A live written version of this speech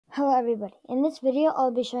Hello everybody. In this video,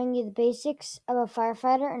 I'll be showing you the basics of a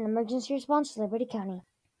firefighter and emergency response in Liberty County.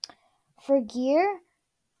 For gear,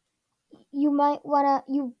 you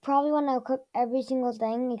probably wanna equip every single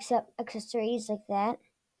thing except accessories like that.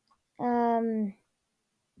 And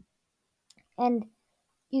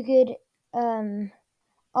you could,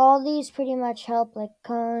 all these pretty much help, like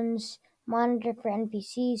cones, monitor for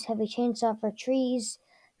NPCs, heavy chainsaw for trees,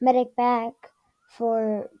 medic bag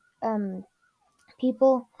for,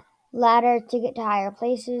 people, ladder to get to higher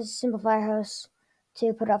places, simple fire hose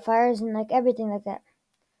to put out fires, and like everything like that.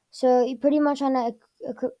 So you pretty much want to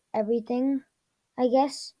equip everything, I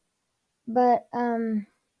guess. But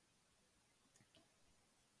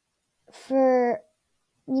for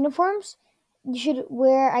uniforms, you should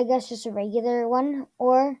wear, I guess, just a regular one,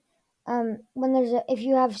 or when if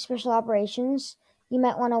you have special operations, you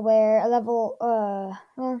might want to wear a level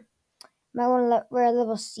might want to wear a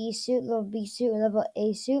level C suit, level B suit, or level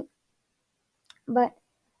A suit. But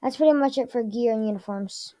that's pretty much it for gear and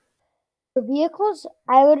uniforms. For vehicles,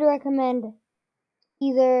 I would recommend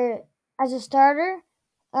either as a starter,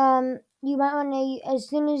 you might want to, as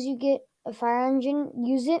soon as you get a fire engine,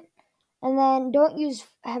 use it, and then don't use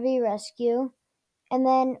heavy rescue, and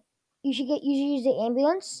then you should use the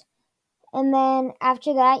ambulance, and then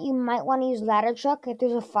after that, you might want to use ladder truck if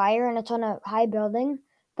there's a fire and it's on a high building,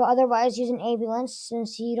 but otherwise use an ambulance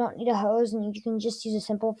since you don't need a hose and you can just use a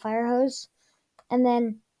simple fire hose, and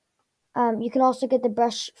then you can also get the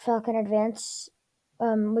Brush Falcon Advance,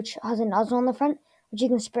 which has a nozzle on the front, which you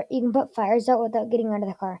can put fires out without getting out of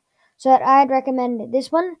the car. So I'd recommend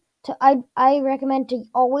this one. I recommend to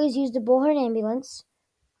always use the Bullhorn ambulance,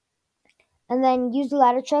 and then use the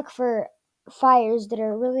ladder truck for fires that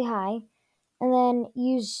are really high, and then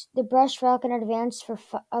use the Brush Falcon Advance for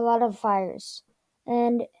a lot of fires.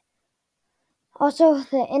 And also,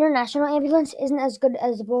 the international ambulance isn't as good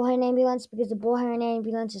as the Bullhorn ambulance because the Bullhorn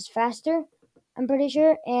ambulance is faster, I'm pretty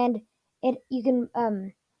sure, and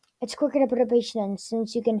it's quicker to put a patient in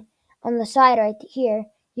since you can, on the side right here,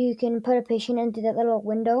 you can put a patient into that little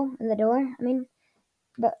window in the door.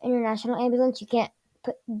 But international ambulance you can't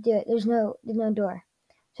do it. There's no door.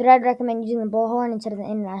 So I'd recommend using the Bullhorn instead of the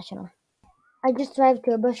international. I just arrived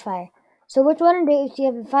to a bush fire. So what you want to do if you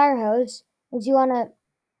have a fire hose is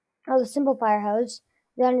the simple fire hose,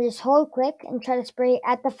 you want to just hold click and try to spray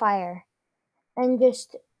at the fire, and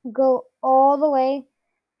just go all the way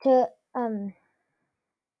to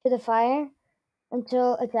the fire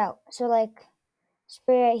until it's out. So like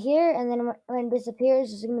spray right here, and then when it disappears,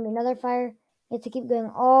 there's gonna be another fire. You have to keep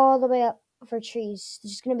going all the way up for trees.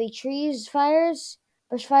 There's just gonna be trees fires,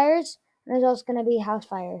 bush fires, and there's also gonna be house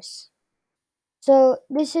fires. So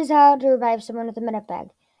this is how to revive someone with a medic bag.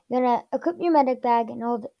 You're gonna equip your medic bag and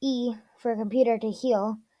hold E for a computer to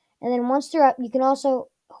heal. And then once they're up, you can also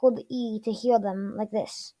hold E to heal them like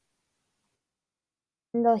this.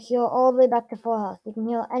 And they'll heal all the way back to full health. You can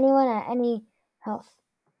heal anyone at any health.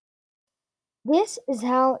 This is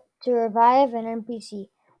how to revive an NPC.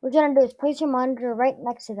 What you're gonna do is place your monitor right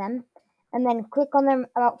next to them, and then click on them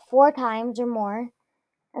about 4 times or more,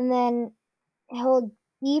 and then hold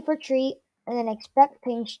E for treat, and then inspect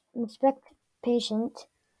patient,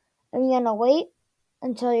 and you're gonna wait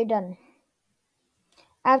until you're done.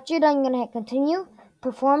 After you're done, you're gonna hit continue,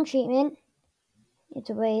 perform treatment. You have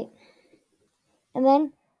to wait, and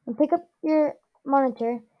then pick up your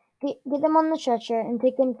monitor, get them on the stretcher, and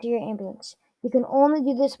take them to your ambulance. You can only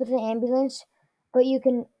do this with an ambulance, but you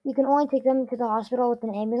can only take them to the hospital with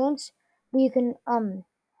an ambulance. But you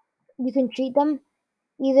can treat them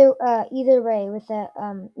either way with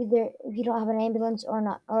either if you don't have an ambulance or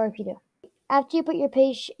not, or if you do. After you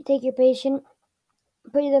take your patient,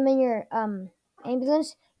 put them in your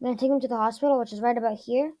ambulance. You're gonna take them to the hospital, which is right about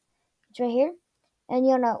here. It's right here, and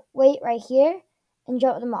you're gonna wait right here and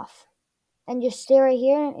drop them off, and just stay right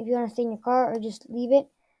here. If you want to stay in your car or just leave it,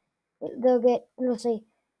 it'll say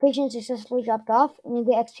patient successfully dropped off, and you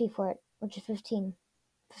get XP for it, which is 15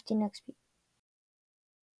 XP.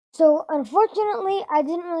 So unfortunately, I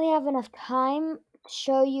didn't really have enough time to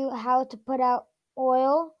show you how to put out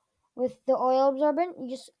oil with the oil absorbent. You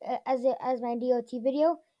just, as my DOT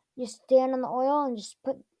video, just stand on the oil and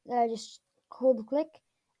just hold click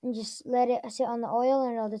and just let it sit on the oil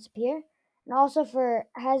and it'll disappear. And also for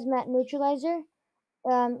hazmat neutralizer,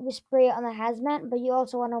 you spray it on the hazmat, but you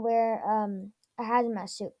also want to wear a hazmat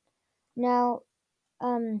suit. Now,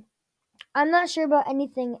 I'm not sure about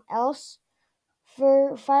anything else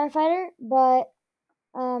for Firefighter, but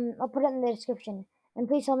I'll put it in the description. And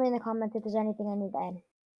please tell me in the comments if there's anything I need to add.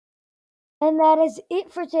 And that is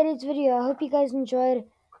it for today's video. I hope you guys enjoyed.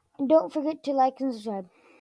 And don't forget to like and subscribe.